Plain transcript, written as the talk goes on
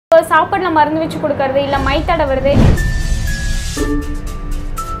சாப்பாடுல மருந்து வச்சு கொடுக்கறது இல்ல மை தடவுறது.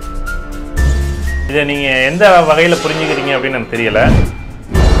 இதை நீங்க எந்த வகையில புரிஞ்சுக்கிறீங்க அப்படின்னு எனக்கு தெரியல.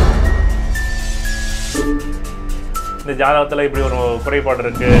 இந்த ஜாதகத்துல இப்படி ஒரு குறைபாடு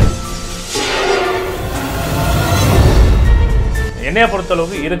இருக்கு. என்னைய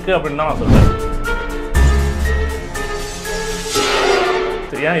பொறுத்தளவுக்கு இருக்கு அப்படின்னு தான் நான் சொல்றேன்.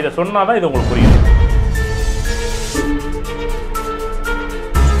 சரியா? இதை சொன்னாதான் இது உங்களுக்கு புரியும்.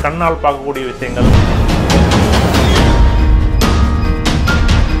 கண்ணால் பார்க்கக்கூடிய விஷயங்கள்,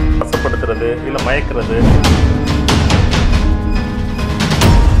 வசப்படுத்துறது இல்ல மயக்கிறது,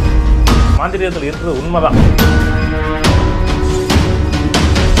 மாந்திரியத்தில் இருக்கிறது உண்மைதான்.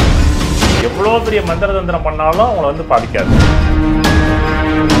 எவ்வளோ பெரிய மந்திர தந்திரம் பண்ணாலும் அவங்களை வந்து பாதிக்காது.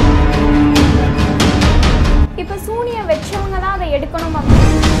 இப்ப சூனியம் வச்சவங்க தான் அதை எடுக்கணும்.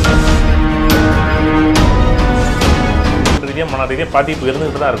 ரீதியாக மன ரீதியாக பாதிப்பு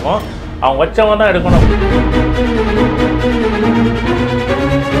இருந்துகிட்டு தான் இருக்கும். அவங்க வச்சவங்க தான் எடுக்கணும்.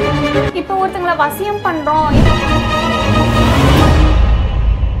 இப்போ ஒருத்தங்களை வசியம் பண்றோம்.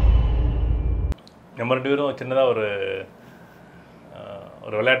 நம்ம 2 பேரும் சின்னதாக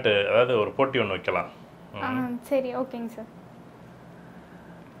ஒரு விளையாட்டு, அதாவது ஒரு போட்டி ஒன்று வைக்கலாம். சரி, ஓகேங்க சார்.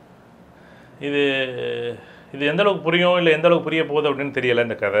 இது இது எந்த அளவுக்கு புரியும் இல்லை எந்த அளவுக்கு புரிய போகுது அப்படின்னு தெரியல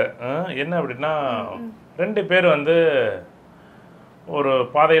இந்த கதை. என்ன அப்படின்னா, 2 பேர் வந்து ஒரு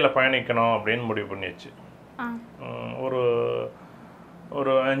பாதையில் பயணிக்கணும் அப்படின்னு முடிவு பண்ணியாச்சு. ஒரு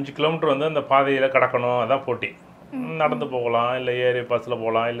ஒரு 5 கிலோமீட்டர் வந்து அந்த பாதையில் கடக்கணும், அதான் போட்டி. நடந்து போகலாம், இல்லை ஏறி பஸ்ஸில்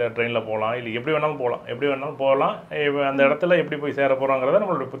போகலாம், இல்லை ட்ரெயினில் போகலாம், இல்லை எப்படி வேணாலும் போகலாம். அந்த இடத்துல எப்படி போய் சேர போகிறோங்கிறத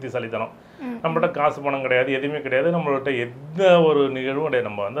நம்மளோட புத்திசாலித்தனம். நம்மள்ட்ட காசு பணம் கிடையாது, எதுவுமே கிடையாது. நம்மள்ட்ட எந்த ஒரு நிகழ்வும் கிடையாது.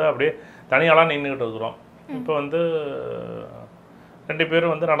 நம்ம வந்து அப்படியே தனியாலாம் நின்றுக்கிட்டு இருக்கிறோம். இப்போ வந்து 2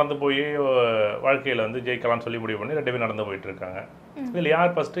 பேரும் வந்து நடந்து போய் வாழ்க்கையில் வந்து ஜெயிக்கலாம்னு சொல்லி முடிவு பண்ணி 2 பேரும் நடந்து போயிட்டுருக்காங்க. இதில்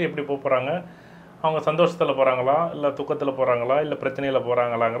யார் ஃபஸ்ட்டு எப்படி போகிறாங்க, அவங்க சந்தோஷத்தில் போகிறாங்களா, இல்லை துக்கத்தில் போகிறாங்களா, இல்லை பிரச்சனையில்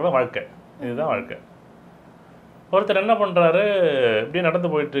போகிறாங்களாங்கிறத வாழ்க்கை. இதுதான் வாழ்க்கை. ஒருத்தர் என்ன பண்ணுறாரு, இப்படியே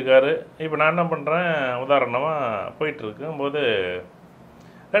நடந்து போயிட்டுருக்காரு. இப்போ நான் என்ன பண்ணுறேன், உதாரணமாக போயிட்டுருக்கும்போது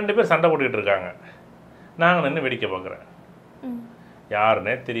 2 பேர் சண்டை போட்டுக்கிட்டு இருக்காங்க. நாங்கள் நின்று வேடிக்கை பார்க்குறேன்.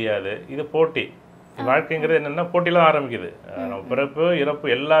 யாருன்னே தெரியாது. இது போட்டி. வாழ்க்கைங்கிறது என்னென்னா போட்டிலாம் ஆரம்பிக்குது. நம்ம பிறப்பு இறப்பு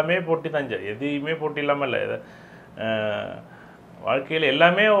எல்லாமே போட்டி தான். எதையுமே போட்டி இல்லாமல் இல்லை. வாழ்க்கையில்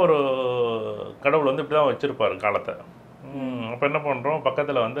எல்லாமே ஒரு கடவுள் வந்து இப்படி தான் வச்சுருப்பார் காலத்தை. அப்போ என்ன பண்ணுறோம்,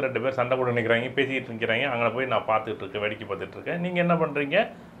 பக்கத்தில் வந்து 2 பேர் சண்டை போட்டு நிற்கிறாங்க, பேசிக்கிட்டு நிற்கிறாங்க. அங்கே போய் நான் பார்த்துட்டு இருக்கேன், வேடிக்கை பார்த்துட்டு இருக்கேன். நீங்கள் என்ன பண்ணுறீங்க,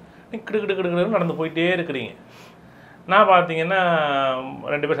 நீங்கள் கிடுக்கிடுன்னு நடந்து போயிட்டே இருக்கிறீங்க. நான் பார்த்தீங்கன்னா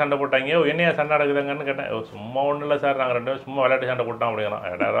 2 பேர் சண்டை போட்டாங்க. என்னையா சண்டை நடக்குதாங்கன்னு கேட்டேன். சும்மா ஒன்றும் இல்லை சார், நாங்கள் 2 பேரும் சும்மா விளையாட்டு சண்டை போட்டோம் அப்படிங்கிறோம்.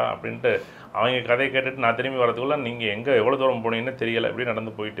 எடாரா அப்படின்ட்டு அவங்க கதையை கேட்டுட்டு நான் திரும்பி வரதுக்குள்ளே நீங்கள் எங்கே எவ்வளோ தூரம் போனீங்கன்னு தெரியலை. இப்படி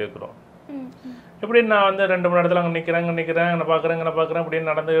நடந்து போயிட்டே இருக்கிறோம். இப்படி நான் வந்து 2 மணி நேரத்தில் அங்கே நிற்கிறேன், நான் பார்க்குறேன்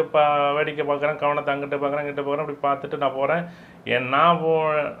அப்படின்னு நடந்து வேடிக்கை பார்க்குறேன், கவனத்தை அங்கிட்ட பார்க்குறேன், இங்கிட்ட பார்க்குறேன். அப்படி பார்த்துட்டு நான் போகிறேன். நான்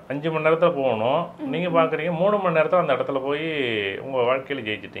 5 மணி நேரத்தில் போகணும், நீங்கள் பார்க்குறீங்க 3 மணி நேரத்தில் அந்த இடத்துல போய் உங்கள் வாழ்க்கையில்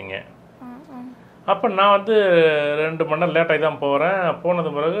ஜெயிச்சிட்டீங்க. அப்போ நான் வந்து 2 மணி நேரம் லேட்டாகி தான் போகிறேன். போனது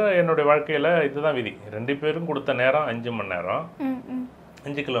பிறகு என்னுடைய வாழ்க்கையில் இதுதான் விதி. 2 பேரும் கொடுத்த நேரம் 5 மணி நேரம்,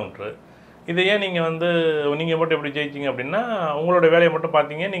 5 கிலோமீட்ரு. இதை ஏன் நீங்கள் வந்து நீங்கள் மட்டும் எப்படி ஜெயிச்சிங்க அப்படின்னா, உங்களுடைய வேலையை மட்டும்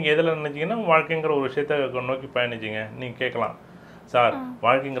பார்த்தீங்க. நீங்கள் எதில் நினச்சிங்கன்னா வாழ்க்கைங்கிற ஒரு விஷயத்தை நோக்கி பயணிச்சிங்க. நீங்கள் கேட்கலாம், சார்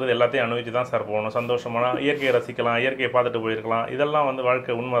வாழ்க்கைங்கிறது எல்லாத்தையும் அனுபவிச்சு தான் சார் போகணும், சந்தோஷமான இயற்கையை ரசிக்கலாம், இயற்கையை பார்த்துட்டு போயிருக்கலாம், இதெல்லாம் வந்து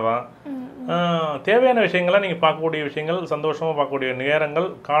வாழ்க்கை உண்மை தான். தேவையான விஷயங்கள்லாம் நீங்கள் பார்க்கக்கூடிய விஷயங்கள், சந்தோஷமாக பார்க்கக்கூடிய நேரங்கள்,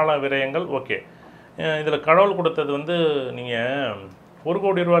 கால விரயங்கள், ஓகே. இதில் கடவுள் கொடுத்தது வந்து நீங்கள் 1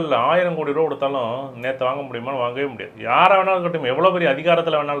 கோடி ரூபா இல்லை 1000 கோடி ரூபா கொடுத்தாலும் நேற்று வாங்க முடியுமான்னு வாங்கவே முடியாது. யாராக வேணாலும் இருக்கட்டும், எவ்வளோ பெரிய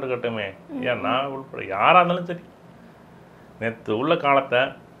அதிகாரத்தில் வேணாலும் இருக்கட்டுமே, ஏன்னா உள்பட யாராக இருந்தாலும் சரி, நேற்று உள்ள காலத்தை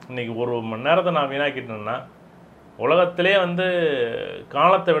இன்றைக்கி 1 மணி நேரத்தை நான் வீணாக்கிட்டேன்னா, உலகத்திலே வந்து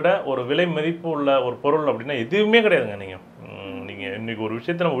காலத்தை விட ஒரு விலை மதிப்பு உள்ள ஒரு பொருள் அப்படின்னா எதுவுமே கிடையாதுங்க. நீங்கள் இன்றைக்கி ஒரு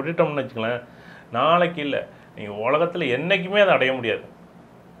விஷயத்தை நம்ம விட்டுட்டோம்னு வச்சுக்கலாம், நாளைக்கு இல்லை, நீங்கள் உலகத்தில் என்றைக்குமே அதை அடைய முடியாது.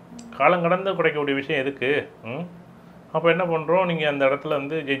 காலம் கடந்து கிடைக்கக்கூடிய விஷயம் எதுக்கு? அப்போ என்ன பண்ணுறோம், நீங்கள் அந்த இடத்துல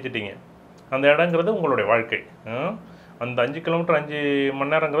வந்து ஜெயிச்சிட்டிங்க. அந்த இடங்கிறது உங்களுடைய வாழ்க்கை. அந்த 5 கிலோமீட்டர் 5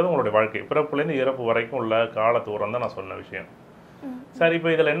 மணி நேரங்கிறது உங்களுடைய வாழ்க்கை. பிறப்புலேருந்து இறப்பு வரைக்கும் உள்ள கால தூரம் தான் நான் சொன்ன விஷயம். சார்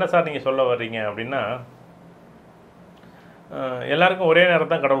இப்போ இதில் என்ன சார் நீங்கள் சொல்ல வர்றீங்க அப்படின்னா, எல்லாருக்கும் ஒரே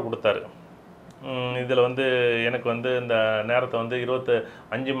நேரம் தான் கடவுள் கொடுத்தாரு. இதில் வந்து எனக்கு வந்து இந்த நேரத்தை வந்து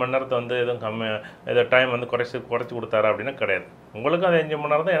 25 மணி நேரத்தை வந்து எதுவும் ஏதோ டைம் வந்து குறைச்சி கொடுத்தாரு அப்படின்னா கிடையாது. உங்களுக்கு அது 5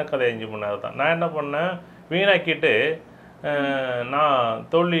 மணி நேரம் தான், எனக்கு அது 5 மணி நேரம் தான். நான் என்ன பண்ணேன், வீணாக்கிட்டு நான்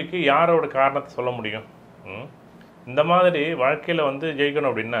தோல்விக்கு யாரோட காரணத்தை சொல்ல முடியும்? இந்த மாதிரி வாழ்க்கையில் வந்து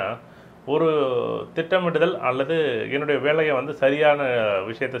ஜெயிக்கணும் அப்படின்னா ஒரு திட்டமிடுதல் அல்லது என்னுடைய வேலையை வந்து சரியான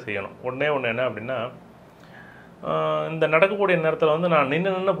விஷயத்தை செய்யணும். ஒன்று என்ன அப்படின்னா, இந்த நடக்கக்கூடிய நேரத்தில் வந்து நான்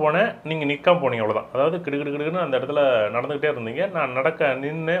நின்று போனேன், நீங்கள் நிற்காம போனீங்க, அவ்வளோதான். அதாவது கிடுக்கிடுன்னு அந்த இடத்துல நடந்துக்கிட்டே இருந்தீங்க. நான்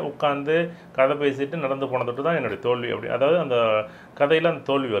நின்று உட்காந்து கதை பேசிட்டு நடந்து போன தொட்டு தான் என்னுடைய தோல்வி. அப்படி அதாவது அந்த கதையில் அந்த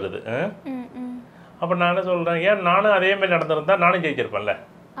தோல்வி வருது. அப்போ நான் என்ன சொல்கிறேன், ஏன் நானும் அதேமாதிரி நடந்திருந்தா நானும் ஜெயிச்சிருப்பேன்ல.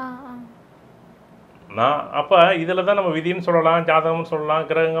 நான் அப்போ இதில் தான் நம்ம விதின்னு சொல்லலாம், ஜாதகம்னு சொல்லலாம்,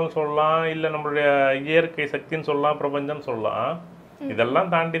 கிரகங்கள்னு சொல்லலாம், இல்லை நம்மளுடைய இயற்கை சக்தின்னு சொல்லலாம், பிரபஞ்சம்னு சொல்லலாம்.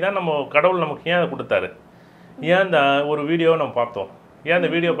 இதெல்லாம் தாண்டி தான் நம்ம கடவுள் நமக்கு ஏன் அதை கொடுத்தாரு. ஏன் இந்த ஒரு வீடியோவை நம்ம பார்த்தோம், ஏன் இந்த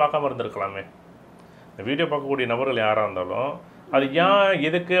வீடியோ பார்க்காம இருந்திருக்கலாமே. இந்த வீடியோ பார்க்கக்கூடிய நபர்கள் யாராக இருந்தாலும் அது ஏன்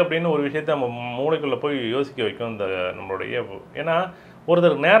எதுக்கு அப்படின்னு ஒரு விஷயத்த நம்ம மூளைக்குள்ளே போய் யோசிக்க வைக்கும் இந்த நம்மளுடைய. ஏன்னா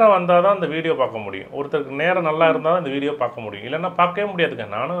ஒருத்தருக்கு நேரம் வந்தால் தான் இந்த வீடியோ பார்க்க முடியும், ஒருத்தருக்கு நேரம் நல்லா இருந்தால் தான் இந்த வீடியோ பார்க்க முடியும், இல்லைன்னா பார்க்கவே முடியாதுங்க.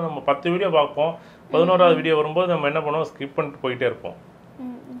 நானும் நம்ம 10 வீடியோ பார்ப்போம், 11வது வீடியோ வரும்போது நம்ம என்ன பண்ணுவோம், ஸ்கிப் பண்ணிட்டு போயிட்டே இருப்போம்.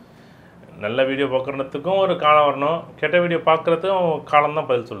 நல்ல வீடியோ பார்க்குறதுக்கும் ஒரு காலம் வரணும், கெட்ட வீடியோ பார்க்குறதுக்கும் காலம் தான்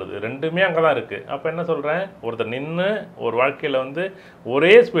பதில் சொல்லுது. ரெண்டுமே அங்கே தான் இருக்குது. அப்போ என்ன சொல்கிறேன், ஒருத்தர் நின்று ஒரு வாழ்க்கையில் வந்து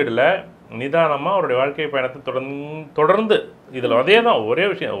ஒரே ஸ்பீடில் நிதானமாக அவருடைய வாழ்க்கை பயணத்தை தொடர்ந்து இதில் அதே தான் ஒரே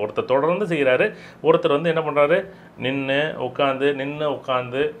விஷயம், ஒருத்தர் தொடர்ந்து செய்கிறாரு, ஒருத்தர் வந்து என்ன பண்ணுறாரு, நின்று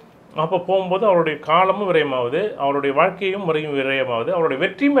உட்காந்து அப்போ போகும்போது அவருடைய காலமும் விரயமாகுது, அவருடைய வாழ்க்கையும் முறையும் விரயமாகுது, அவருடைய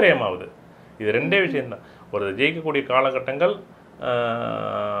வெற்றியும் விரயமாகுது. இது ரெண்டே விஷயம்தான். ஒரு ஜெயிக்கக்கூடிய காலகட்டங்கள்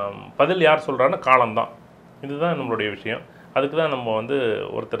பதில் யார் சொல்கிறான்னு காலம்தான். இதுதான் நம்மளுடைய விஷயம். அதுக்கு தான் நம்ம வந்து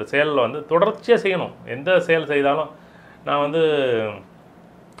ஒருத்தர் செயலில் வந்து தொடர்ச்சியாக செய்யணும். எந்த செயல் செய்தாலும் நான் வந்து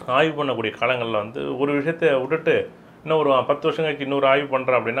ஆய்வு பண்ணக்கூடிய காலங்களில் வந்து ஒரு விஷயத்தை விட்டுட்டு இன்னும் ஒரு 10 வருஷம் கழிச்சு இன்னொரு ஆய்வு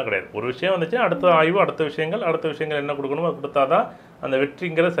பண்ணுறேன் அப்படின்னா கிடையாது. ஒரு விஷயம் வந்துச்சு, அடுத்த ஆய்வு, அடுத்த விஷயங்கள் என்ன கொடுக்கணுமோ அது கொடுத்தா தான் அந்த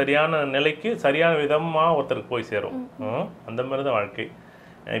வெற்றிங்கிற சரியான நிலைக்கு சரியான விதமாக ஒருத்தருக்கு போய் சேரும். அந்த மாதிரி தான் வாழ்க்கை.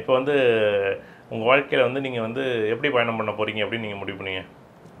 இப்போ வந்து உங்கள் வாழ்க்கையில் வந்து நீங்கள் வந்து எப்படி பயணம் பண்ண போகிறீங்க அப்படின்னு நீங்கள் முடிவு பண்ணீங்க.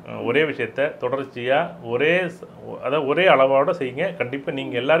 ஒரே விஷயத்த தொடர்ச்சியாக ஒரே அளவோடு செய்யுங்க. கண்டிப்பாக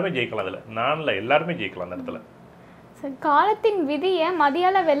நீங்கள் எல்லாருமே ஜெயிக்கலாம். அதில் நானில் எல்லாருமே ஜெயிக்கலாம் அந்த இடத்துல. சார், காலத்தின் விதியை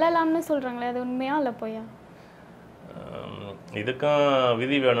மதியால் வெல்லலாம்னு சொல்கிறாங்களே, அது உண்மையா இல்லை போயா? இதுக்கும்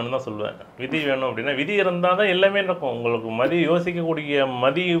விதி வேணும்னு தான் சொல்லுவேன். விதி வேணும் அப்படின்னா விதி இருந்தால் தான் எல்லாமே நடக்கும். உங்களுக்கு யோசிக்கக்கூடிய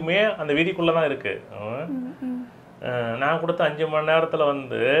மதியுமே அந்த விதிக்குள்ளே தான் இருக்குது. நான் கொடுத்த 5 மணி நேரத்தில்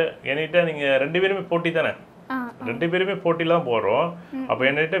வந்து என்கிட்ட நீங்கள் 2 பேருமே போட்டி தானே, 2 பேருமே போட்டியில் தான் போகிறோம். அப்போ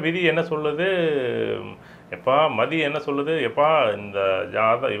என்கிட்ட விதி என்ன சொல்லுது, எப்பா மதி என்ன சொல்லுது, எப்பா இந்த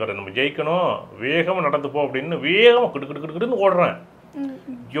இவரை நம்ம ஜெயிக்கணும், வேகமாக நடந்துப்போம் அப்படின்னு வேகமாக கிடுக்கிடுன்னு ஓடுறேன்.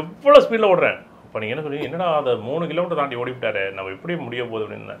 எவ்வளோ ஸ்பீடில் ஓடுறேன். இப்போ நீங்கள் என்ன சொல்லுவீங்க, என்னடா அதை 3 கிலோமீட்டர் தாண்டி ஓடிவிட்டாரு, நம்ம எப்படி முடிய போகுது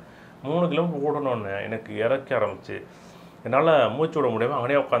அப்படின்னு. 3 கிலோமீட்டர் ஓடணுன்னு எனக்கு இறக்க ஆரம்பிச்சு என்னால் மூச்சு விட முடியாமல்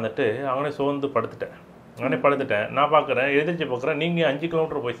அங்கனே உட்காந்துட்டு அங்கனே சோர்ந்து படுத்துட்டேன். நான் பார்க்குறேன், எழுந்திரிச்சு பார்க்குறேன், நீங்கள் 5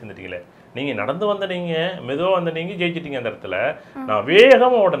 கிலோமீட்டர் போய் சேர்ந்துட்டீங்களே. நீங்கள் நடந்து வந்த நீங்கள் மெதுவாக வந்த நீங்கள் ஜெயிச்சிட்டிங்க அந்த இடத்துல. நான்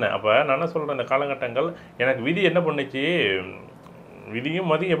வேகமாக ஓடினேன். அப்போ நான் என்ன சொல்கிறேன், இந்த காலகட்டங்கள் எனக்கு விதி என்ன பண்ணுச்சு, விதியும்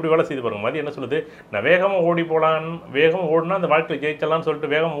மதியும் எப்படி வேலை செய்து பாருங்க. மதி என்ன சொல்லுது, நான் வேகமாக ஓடினா அந்த வாழ்க்கையில் ஜெயிச்சலான்னு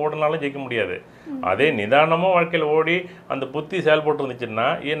சொல்லிட்டு வேகம் ஓடினாலும் ஜெயிக்க முடியாது. அதே நிதானமாக வாழ்க்கையில் ஓடி அந்த புத்தி செயல்பட்டு இருந்துச்சுன்னா,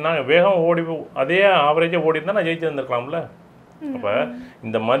 நான் வேகம் ஓடி அதே ஆவரேஜாக ஓடினா நான் ஜெயிச்சு இருந்திருக்கலாம்ல. அப்போ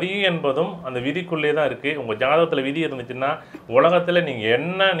இந்த மதி என்பதும் அந்த விதிக்குள்ளே தான் இருக்குது. உங்கள் ஜாதகத்தில் விதி இருந்துச்சுன்னா உலகத்தில்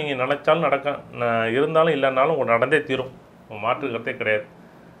நீங்கள் நினச்சாலும் இருந்தாலும் இல்லைன்னாலும் உங்களுக்கு நடந்தே தீரும். மாற்றுக்கிறதே கிடையாது.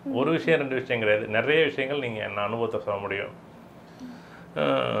 ஒரு விஷயம் 2 விஷயம் கிடையாது, நிறைய விஷயங்கள் நீங்கள் என்ன அனுபவத்தை சொல்ல முடியும்.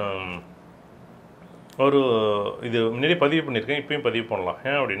 இது முன்னாடி பதிவு பண்ணியிருக்கேன், இப்பயும் பதிவு பண்ணலாம்.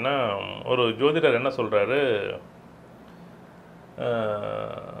 ஏன் அப்படின்னா, ஒரு ஜோதிடர் என்ன சொல்கிறாரு,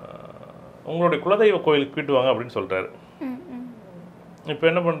 உங்களுடைய குலதெய்வ கோயிலுக்கு போயிட்டு வாங்க அப்படின்னு சொல்கிறாரு. இப்போ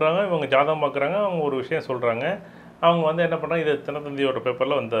என்ன பண்ணுறாங்க, இவங்க ஜாதகம் பார்க்குறாங்க, அவங்க ஒரு விஷயம் சொல்கிறாங்க. அவங்க வந்து என்ன பண்ணுறாங்க, இது தினத்தந்தியோட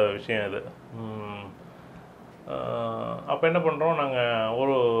பேப்பரில் வந்த விஷயம் இது. அப்போ என்ன பண்ணுறோம், நாங்கள்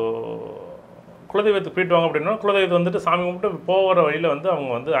ஒரு குலதெய்வத்துக்கு போயிட்டு வாங்க அப்படின்னா, குலதெய்வத்தை வந்துட்டு சாமி கும்பிட்டு போகிற வழியில் வந்து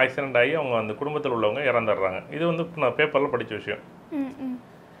அவங்க வந்து ஆக்சிடென்ட் ஆகி அவங்க அந்த குடும்பத்தில் உள்ளவங்க இறந்துடுறாங்க. இது வந்து நான் பேப்பரில் படித்த விஷயம்.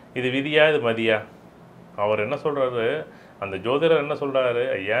 இது விதியா இது மதியா? அவர் என்ன சொல்கிறாரு, அந்த ஜோதிடர் என்ன சொல்கிறாரு,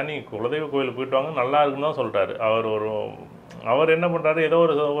 ஐயா நீ குலதெய்வ கோயிலுக்கு போயிட்டு வாங்க நல்லா இருக்குன்னு தான் சொல்கிறாரு. அவர் என்ன பண்ணுறாரு, ஏதோ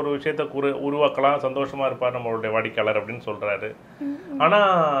ஒரு விஷயத்தை உருவாக்கலாம், சந்தோஷமாக இருப்பார் நம்மளுடைய வாடிக்கையாளர் அப்படின்னு சொல்கிறாரு.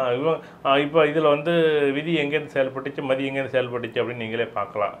 ஆனால் இப்போ இதில் வந்து விதி எங்கேருந்து செயல்பட்டுச்சு, மதி எங்கேருந்து செயல்பட்டுச்சு அப்படின்னு நீங்களே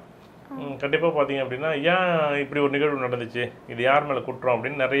பார்க்கலாம். கண்டிப்பாக பார்த்தீங்க அப்படின்னா, ஏன் இப்படி ஒரு நிகழ்வு நடந்துச்சு, இது யார் மேலே குற்றம்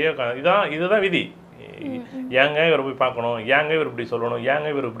அப்படின்னு நிறைய இதுதான் விதி. ஏங்க இவர் போய் பார்க்கணும், ஏங்க இவர் இப்படி சொல்லணும், ஏங்க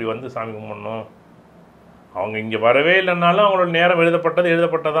இவர் இப்படி வந்து சாமி கும்பிடணும். அவங்க இங்கே வரவே இல்லைன்னாலும் அவங்களோட நேரம்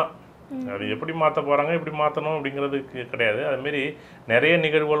எழுதப்பட்டதான். அது எப்படி மாற்ற போகிறாங்க, எப்படி மாற்றணும் அப்படிங்கிறதுக்கு கிடையாது. அதுமாரி நிறைய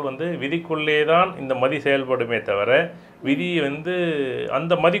நிகழ்வுகள் வந்து விதிக்குள்ளே தான் இந்த மதி செயல்படுமே தவிர, விதி வந்து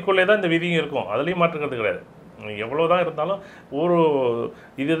அந்த மதிக்குள்ளே தான் இந்த விதியும் இருக்கும், அதுலேயும் மாற்றுக்கிறது கிடையாது. எவ்வளோ தான் இருந்தாலும்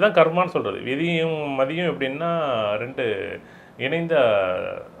இதுதான் கர்மான்னு சொல்கிறது. விதியும் மதியும் எப்படின்னா 2 இணைந்த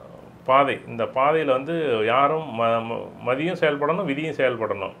பாதை. இந்த பாதையில் வந்து யாரும் மதியும் செயல்படணும், விதியும்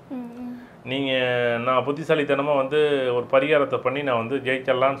செயல்படணும். நான் புத்திசாலித்தனமாக வந்து ஒரு பரிகாரத்தை பண்ணி நான் வந்து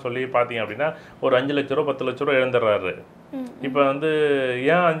ஜெயிச்சிடலான்னு சொல்லி பார்த்தீங்க அப்படின்னா ஒரு 5 லட்ச ரூபா 10 லட்ச ரூபா இழந்துடுறாரு. இப்போ வந்து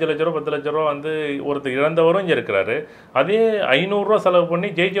ஏன் 5 லட்ச ரூபா 10 லட்ச ரூபா வந்து ஒருத்தர் இழந்தவரும் இங்கே இருக்கிறாரு, அதே 500 ரூபா செலவு பண்ணி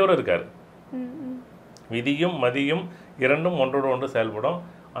ஜெயிச்சவரும் இருக்கார். விதியும் மதியும் இரண்டும் ஒன்றோடு ஒன்று செயல்படும்.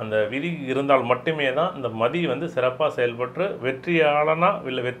 அந்த விதி இருந்தால் மட்டுமே தான் இந்த மதி வந்து சிறப்பாக செயல்பட்டு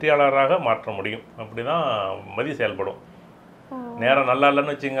வெற்றியாளராக மாற்ற முடியும். அப்படி தான் மதி செயல்படும். நேரம் நல்லா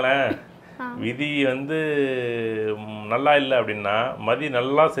இல்லைன்னு வச்சுங்களேன், விதி வந்து நல்லா இல்லை அப்படின்னா மதி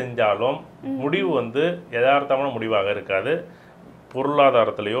நல்லா செஞ்சாலும் முடிவு வந்து யதார்த்தமான முடிவாக இருக்காது.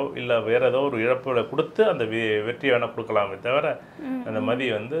 பொருளாதாரத்திலையோ இல்லை வேறு ஏதோ ஒரு இழப்புகளை கொடுத்து அந்த வெற்றியை வேணால் கொடுக்கலாமே தவிர அந்த மதி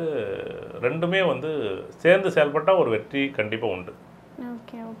வந்து ரெண்டுமே வந்து சேர்ந்து செயல்பட்டால் ஒரு வெற்றி கண்டிப்பாக உண்டு.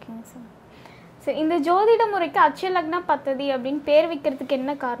 ஓகே ஓகேங்க சார். சார் இந்த ஜோதிட முறைக்கு அட்சய லக்ன பத்ததி அப்படின்னு பேர் வைக்கிறதுக்கு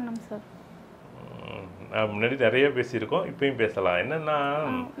என்ன காரணம் சார்? முன்னாடி நிறைய பேசியிருக்கோம், இப்பயும் பேசலாம். என்னென்னா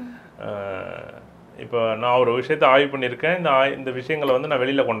இப்போ நான் ஒரு விஷயத்தை ஆய்வு பண்ணியிருக்கேன். இந்த விஷயங்களை வந்து நான்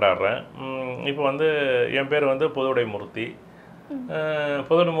வெளியில் கொண்டாடுறேன். இப்போ வந்து என் பேர் வந்து பொதுவுடை மூர்த்தி.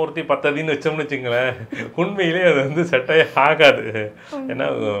 பொதுவுடை மூர்த்தி பத்ததின்னு வச்சோம்னு வச்சுங்களேன், உண்மையிலே அது வந்து செட்டே ஆகாது. ஏன்னா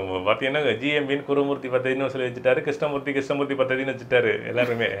பார்த்தீங்கன்னா ஜிஎம்பின்னு குருமூர்த்தி பத்ததின்னு சொல்லி வச்சுட்டாரு, கிருஷ்ணமூர்த்தி பத்ததின்னு வச்சுட்டாரு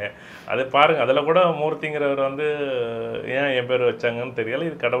எல்லாருமே. அது பாருங்கள், அதில் கூட மூர்த்திங்கிறவர் வந்து ஏன் என் பேர் வச்சாங்கன்னு தெரியல.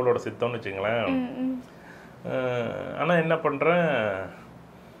 இது கடவுளோட சித்தம்னு வச்சுங்களேன். ஆனால் என்ன பண்ணுறேன்,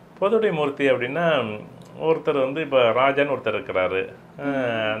 பொதுவுடை மூர்த்தி அப்படின்னா ஒருத்தர் வந்து இப்போ ராஜான்னு ஒருத்தர் இருக்கிறாரு.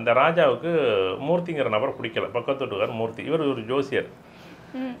 அந்த ராஜாவுக்கு மூர்த்திங்கிற நபர் பிடிக்கல. பக்கத்து வீட்டுக்கார் மூர்த்தி, இவர் ஒரு ஜோசியர்.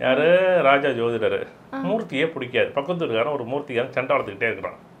 யார்? ராஜா ஜோதிடர். மூர்த்தியே பிடிக்காது. பக்கத்து வீட்டுக்காரன் ஒரு மூர்த்திக்காரன் சண்டை வளர்த்துக்கிட்டே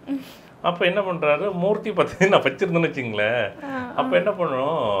இருக்கிறான். அப்போ என்ன பண்ணுறாரு, மூர்த்தி பற்றி நான் வச்சுருந்தேன்னு வச்சுங்களேன், அப்போ என்ன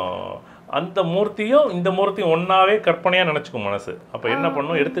பண்ணணும், அந்த மூர்த்தியும் இந்த மூர்த்தியும் ஒன்றாவே கற்பனையாக நினச்சிக்கும் மனசு. அப்போ என்ன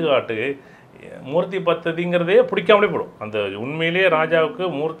பண்ணணும், எடுத்துக்காட்டு மூர்த்தி பத்ததிங்கிறதே பிடிக்காமலே போடும். அந்த உண்மையிலேயே ராஜாவுக்கு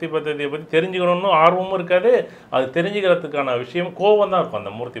மூர்த்தி பத்ததியை பற்றி தெரிஞ்சுக்கணும்னு ஆர்வமும் இருக்காது. அது தெரிஞ்சுக்கிறதுக்கான விஷயம் கோபம் தான் இருக்கும்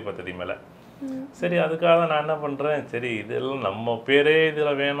அந்த மூர்த்தி பத்ததி மேலே. சரி, அதுக்காக நான் என்ன பண்ணுறேன், சரி இதெல்லாம் நம்ம பேரே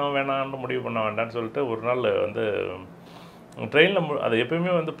இதில் வேணான்னு முடிவு பண்ண வேண்டாம்னு சொல்லிட்டு ஒரு நாள் வந்து ட்ரெயினில் அது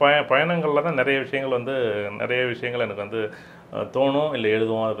எப்பயுமே வந்து பயணங்களில் தான் நிறைய விஷயங்கள் எனக்கு வந்து தோணும், இல்லை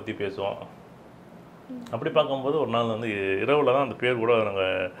எழுதுவோம், அதை பற்றி பேசுவோம். அப்படி பார்க்கும்போது ஒரு நாள் வந்து இரவில் தான் அந்த பேர் கூட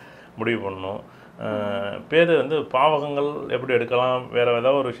நாங்கள் முடிவு பண்ணோம். பேர் வந்து பாவகங்கள் எப்படி எடுக்கலாம், வேறு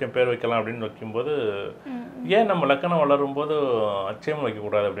ஏதாவது ஒரு விஷயம் பேர் வைக்கலாம் அப்படின்னு வைக்கும்போது ஏன் நம்ம லக்கணம் வளரும்போது அச்சயம்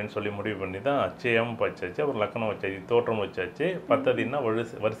வைக்கக்கூடாது அப்படின்னு சொல்லி முடிவு பண்ணி தான் அச்சயம் வச்சாச்சு. அப்புறம் லக்கணம் வச்சாச்சு, தோற்றம் வச்சாச்சு. பத்ததின்னா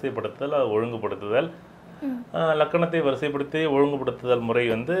வரிசைப்படுத்துதல், அது ஒழுங்குபடுத்துதல். லக்கணத்தை வரிசைப்படுத்தி ஒழுங்குபடுத்துதல் முறை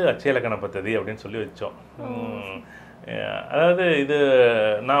வந்து அச்சய லக்கண பத்ததி அப்படின்னு சொல்லி வச்சோம். அதாவது இது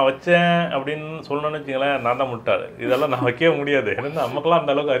நான் வச்சேன் அப்படின்னு சொல்லணும்னு வச்சுங்களேன், நான் தான் முட்டாள். இதெல்லாம் நான் வைக்கவே முடியாது. ஏன்னா நமக்கெல்லாம்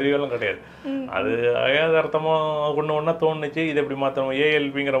அந்த அளவுக்கு அறிவெல்லாம் கிடையாது. அது அர்த்தமாக ஒன்றா தோணுச்சு. இது எப்படி மாற்றணும்,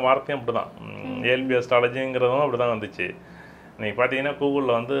 ஏஎல்பிங்கிற வார்த்தையும் அப்படி தான், ஏஎல்பி அஸ்ட்ராலஜிங்கிறதும் அப்படி தான் வந்துச்சு. நீங்கள் பார்த்தீங்கன்னா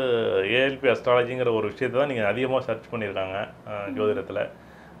கூகுளில் வந்து ஏஎல்பி அஸ்ட்ராலஜிங்கிற ஒரு விஷயத்தை தான் நீங்கள் அதிகமாக சர்ச் பண்ணியிருக்காங்க ஜோதிடத்தில்.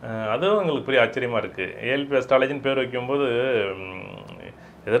 அதுவும் எங்களுக்கு பெரிய ஆச்சரியமாக இருக்குது. ஏஎல்பி அஸ்ட்ராலஜின்னு பேர் வைக்கும்போது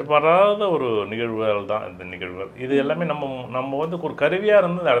எதிர்பாராத ஒரு நிகழ்வுகள் தான் இந்த நிகழ்வுகள். இது எல்லாமே நம்ம வந்து ஒரு கருவியாக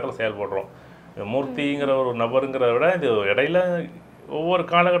இருந்து இந்த இடத்துல செயல்படுறோம். மூர்த்திங்கிற ஒரு நபருங்கிறத விட இது இடையில ஒவ்வொரு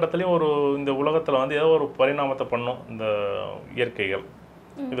காலகட்டத்திலையும் இந்த உலகத்தில் வந்து ஏதோ ஒரு பரிணாமத்தை பண்ணும் இந்த இயற்கைகள்,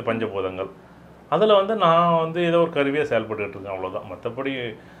 இது பஞ்சபூதங்கள். அதில் வந்து நான் வந்து ஏதோ ஒரு கருவியாக செயல்பட்டுக்கிட்டு இருக்கேன், அவ்வளோதான். மற்றபடி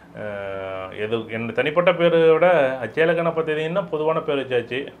தனிப்பட்ட பேரை விட அச்சய லக்கண பத்ததின்னா பொதுவான பேர்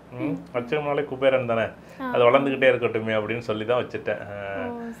வச்சாச்சு. அச்சயம்னாலே குபேரன் தானே, அது வளர்ந்துக்கிட்டே இருக்கட்டுமே அப்படின்னு சொல்லி தான் வச்சுட்டேன்.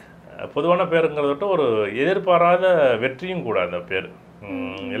 பொதுவான பேருங்கிறத விட்டு ஒரு எதிர்பாராத வெற்றியும் கூட அந்த பேர்.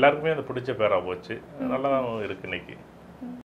 எல்லாருக்குமே அது பிடிச்ச பேராக போச்சு. நல்லா தான் இருக்குது இன்னைக்கு.